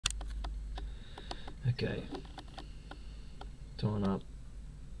Okay, tying up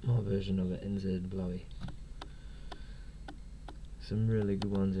my version of an NZ Blowie. Some really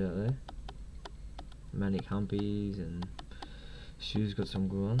good ones out there. Manic Humpies and Shoe's got some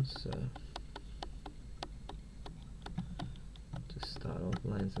good ones, so just start off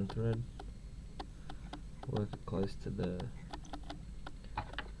laying some thread, work it close to the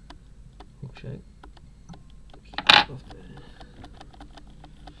hook shank, just off there,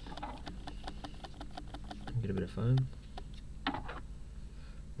 and get a bit of foam.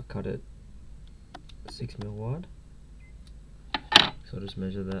 I cut it 6mm wide, so I'll just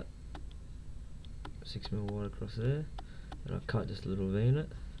measure that 6mm wide across there, and I cut just a little V in it,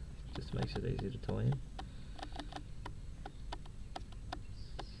 just makes it easier to tie in.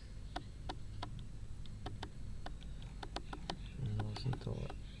 Nice and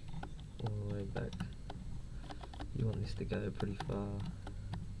tight all the way back. You want this to go pretty far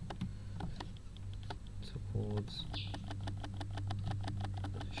towards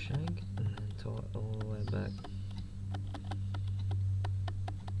the shank, and then tie it all the way back.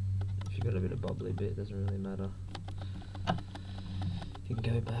 If you've got a bit of bubbly bit, it doesn't really matter. You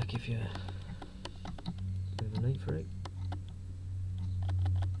can go back if you're a bit of a neat freak,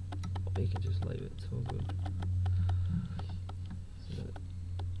 or you can just leave it, it's all good.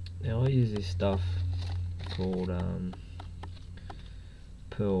 Now I use this stuff called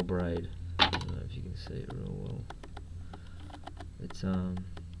pearl braid. I don't know if you can see it real well.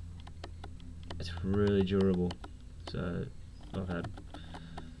 It's really durable. So I've had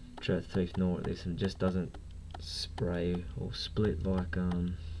trout teeth gnaw at this and it just doesn't spray or split like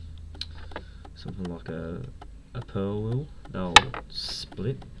something like a pearl will. They'll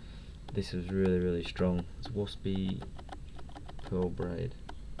split. This is really strong. It's waspy pearl braid.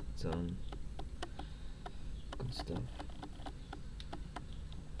 It's good stuff.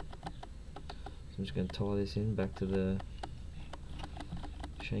 So I'm just going to tie this in back to the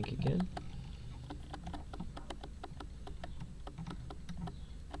shank again.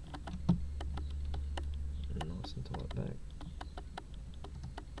 And nice and tight back.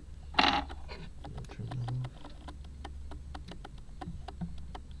 And trim that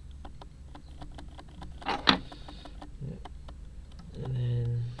off. Yeah. And then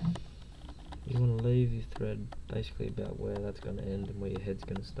you want to leave your thread basically about where that's going to end and where your head's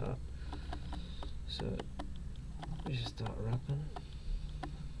going to start. So you just start wrapping.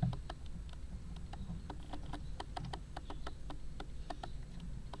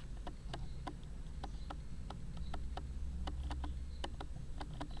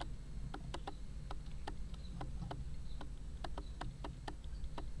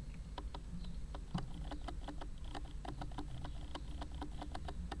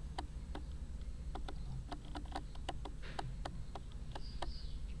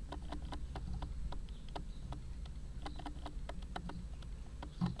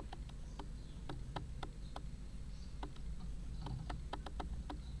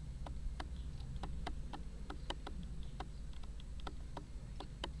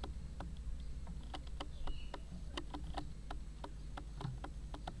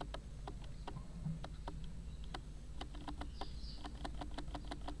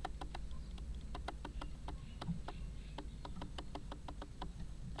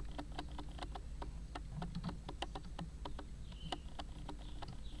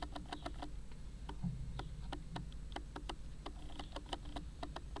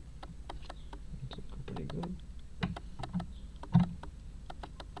 Pretty good.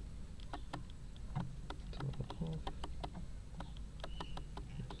 Tie that off.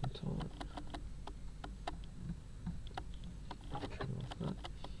 Nice and tight. Trim off that.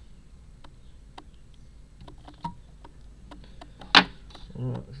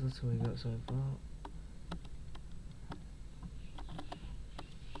 Alright, so that's what we got so far.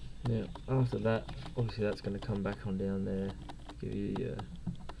 Now, after that, obviously that's going to come back on down there to give you your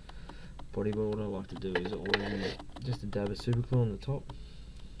body, but what I like to do is always just a dab of super glue on the top,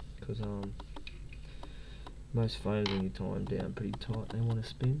 because most foams when you tie them down pretty tight, they want to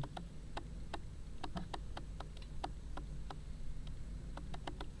spin.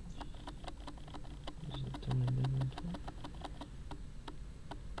 Just a tiny dab on top.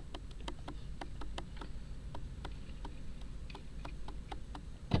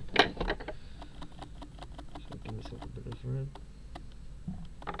 So give myself a bit of thread.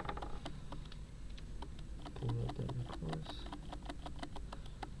 Pull that down across.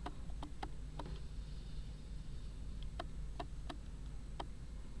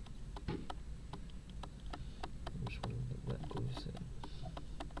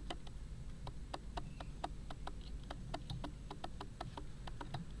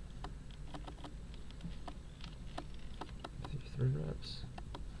 thread wraps.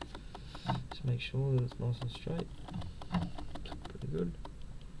 Just make sure that it's nice and straight. It's pretty good.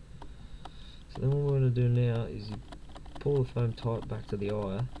 So then what we're going to do now is you pull the foam tight back to the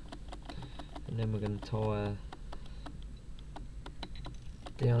eye, and then we're going to tie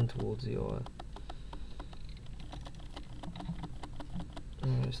down towards the eye.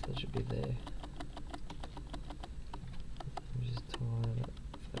 Alright, so that should be there. Just tie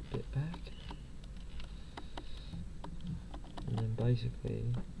that bit back, and then basically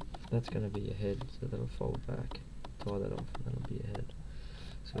that's going to be your head, so that'll fold back, tie that off, and that'll be your head.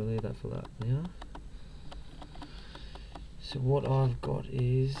 So we'll leave that for that now. So what I've got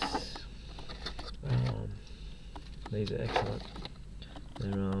is, these are excellent.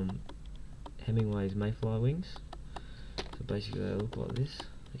 They're Hemingway's Mayfly wings. So basically they look like this.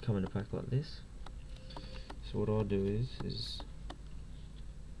 They come in a pack like this. So what I'll do is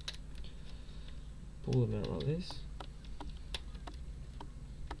pull them out like this.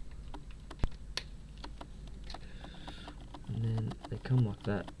 And then they come like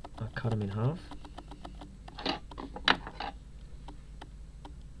that. I cut them in half.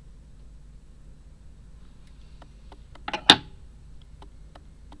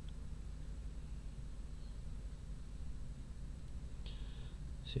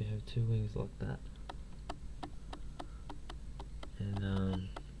 So you have two wings like that. And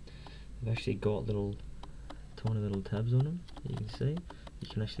they've actually got tiny little tabs on them. You can see. You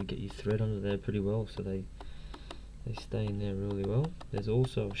can actually get your thread under there pretty well, so they stay in there really well. There's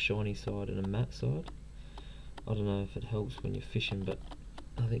also a shiny side and a matte side. I don't know if it helps when you're fishing, but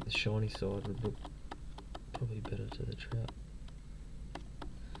I think the shiny side would look probably better to the trout.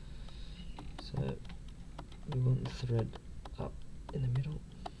 So we want the thread up in the middle.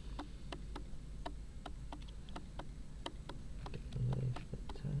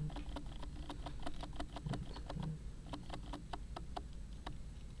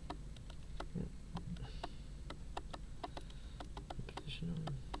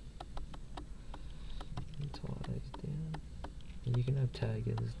 You can have tag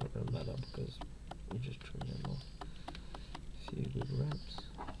in, it's not going to matter because you just trim them off. A few good wraps.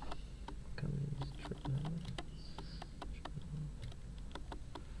 Come in, just trim them off.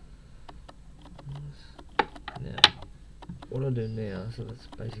 Nice. Now, what I do now, so that's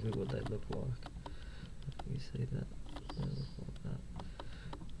basically what they look like. You see that? They look like that.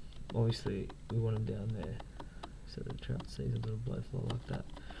 Obviously, we want them down there so the trout sees a little blowfly like that.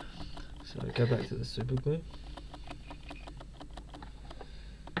 So go back to the super glue.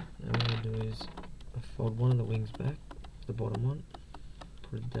 Now what I do is I fold one of the wings back, the bottom one,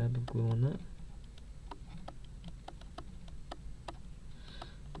 put a dab of glue on that,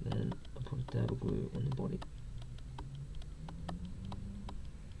 then I put a dab of glue on the body.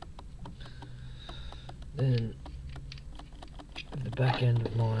 Then at the back end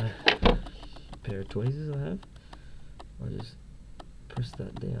of my pair of tweezers I have, I just press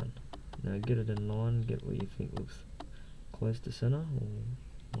that down. Now get it in line, get what you think looks close to center, or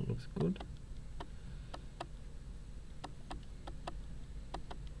what looks good.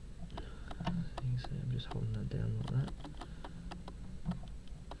 You can see I'm just holding that down like that.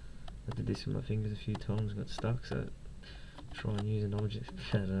 I did this with my fingers a few times, got stuck, so try and use an object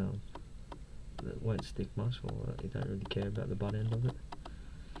that won't stick much, or you don't really care about the butt end of it.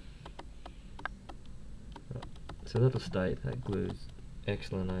 Right. So that'll stay, that glue's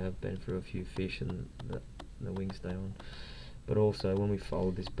excellent. I have been through a few fish and the wings stay on. But also when we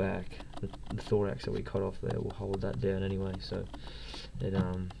fold this back, the thorax that we cut off there will hold that down anyway, so it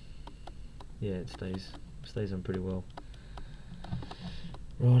yeah, it stays on pretty well.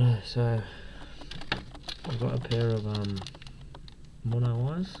 Righto, so I've got a pair of mono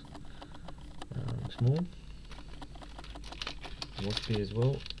eyes, small, waspy as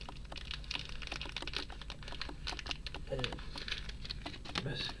well. And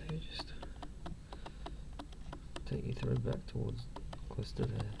basically just take your thread back towards close to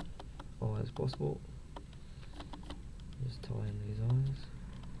the eye as possible. Just tie in these eyes.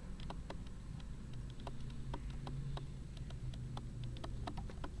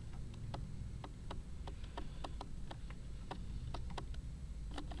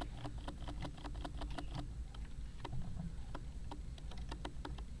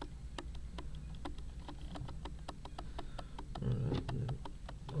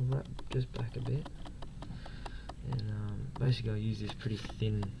 I'll wrap just back a bit, and basically I use this pretty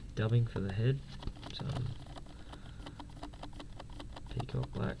thin dubbing for the head, so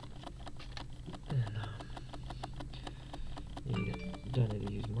peacock black, and you don't need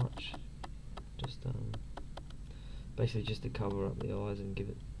to use much, just basically just to cover up the eyes and give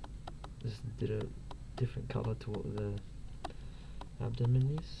it just a different colour to what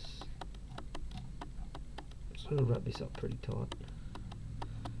abdomen is. Sort of wrap this up pretty tight.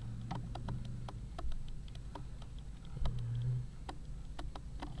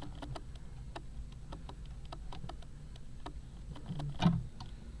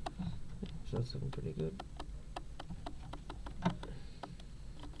 So that's looking pretty good.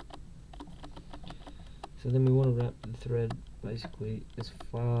 So then we want to wrap the thread basically as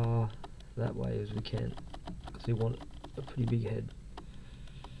far that way as we can, because we want a pretty big head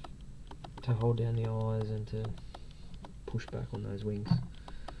to hold down the eyes and to push back on those wings.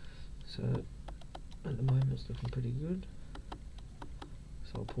 So at the moment it's looking pretty good.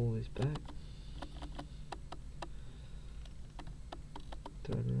 So I'll pull this back,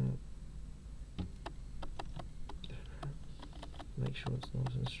 thread wrap, make sure it's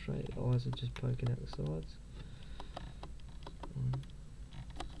nice and straight. The eyes are just poking out the sides.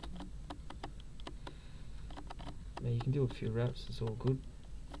 Now you can do a few wraps, it's all good.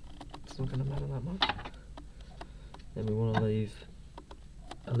 It's not going to matter that much. Then we want to leave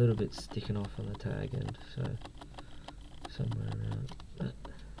a little bit sticking off on the tag end, so somewhere around that.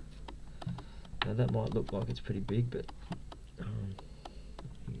 Now that might look like it's pretty big, but you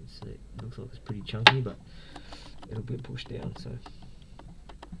can see it looks like it's pretty chunky, but it'll get pushed down. So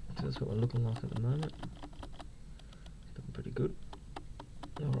that's what we're looking like at the moment. It's looking pretty good.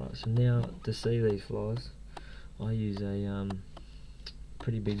 Alright, so now to see these flies, I use a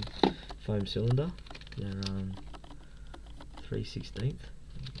pretty big foam cylinder. They're 3/16. You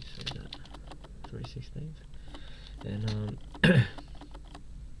see that? 3/16. And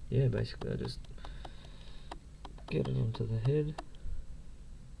yeah, basically I just get it onto the head.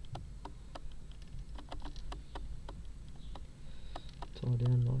 Tie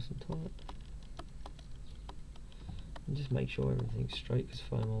down nice and tight. And just make sure everything's straight, because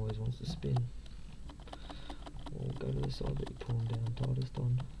foam always wants to spin. Or go to the side that you pull them down tightest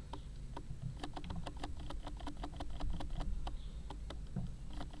on.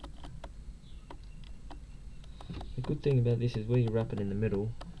 The good thing about this is where you wrap it in the middle,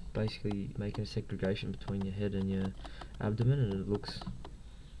 basically making a segregation between your head and your abdomen, and it looks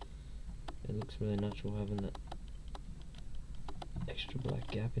really natural having that extra black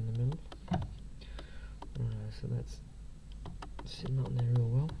gap in the middle. So that's sitting on there real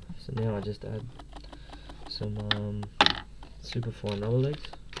well. So now I just add some super fine rubber legs.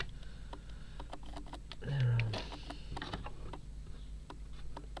 They're,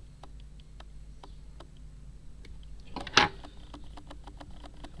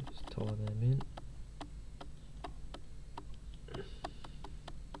 just tie them in.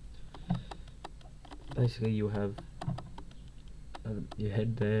 Basically, you'll have your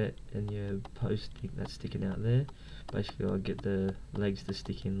head there and your post that's sticking out there. Basically, I get the legs to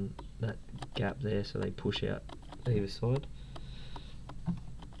stick in that gap there, so they push out either side.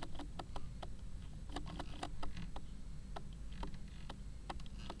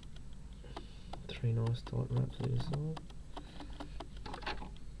 Three nice tight wraps either side.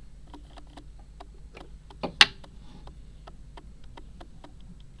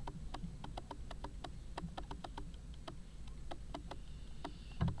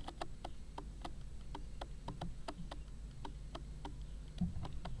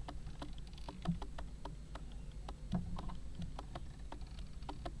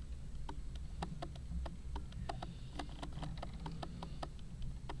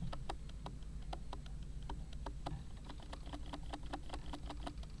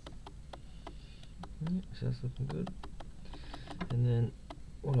 So that's looking good. And then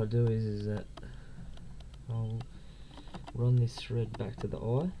what I do is that I'll run this thread back to the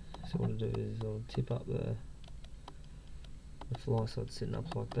eye. So what I do is I'll tip up the fly so it's sitting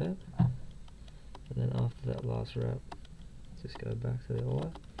up like that, and then after that last wrap, just go back to the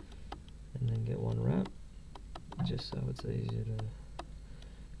eye and then get one wrap, just so it's easier to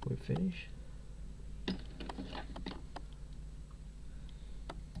whip finish.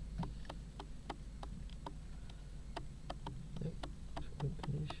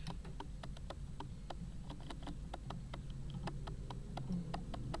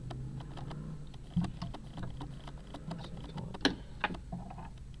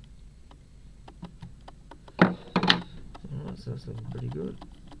 So that's looking pretty good.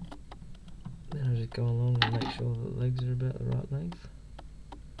 Then I just go along and make sure the legs are about the right length.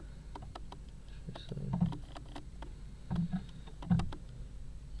 So,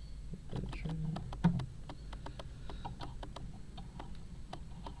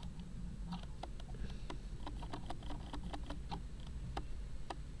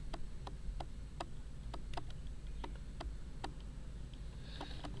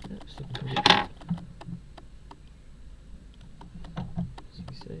 it's looking pretty good.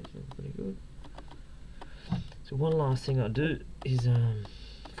 So one last thing I do is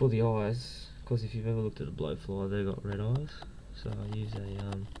for the eyes, because if you've ever looked at a blowfly, they've got red eyes. So I use a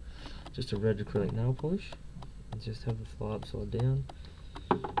just a red acrylic nail polish, and just have the fly upside down.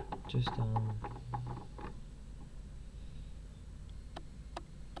 Just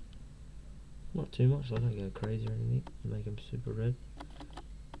not too much, so I don't go crazy or anything, make them super red.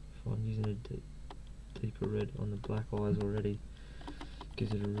 If I'm using a deeper red on the black eyes already,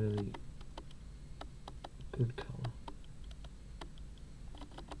 gives it a really good colour.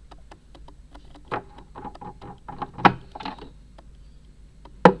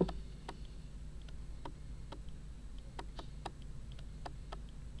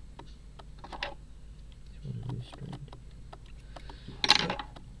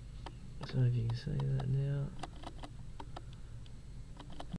 So if you can see that now.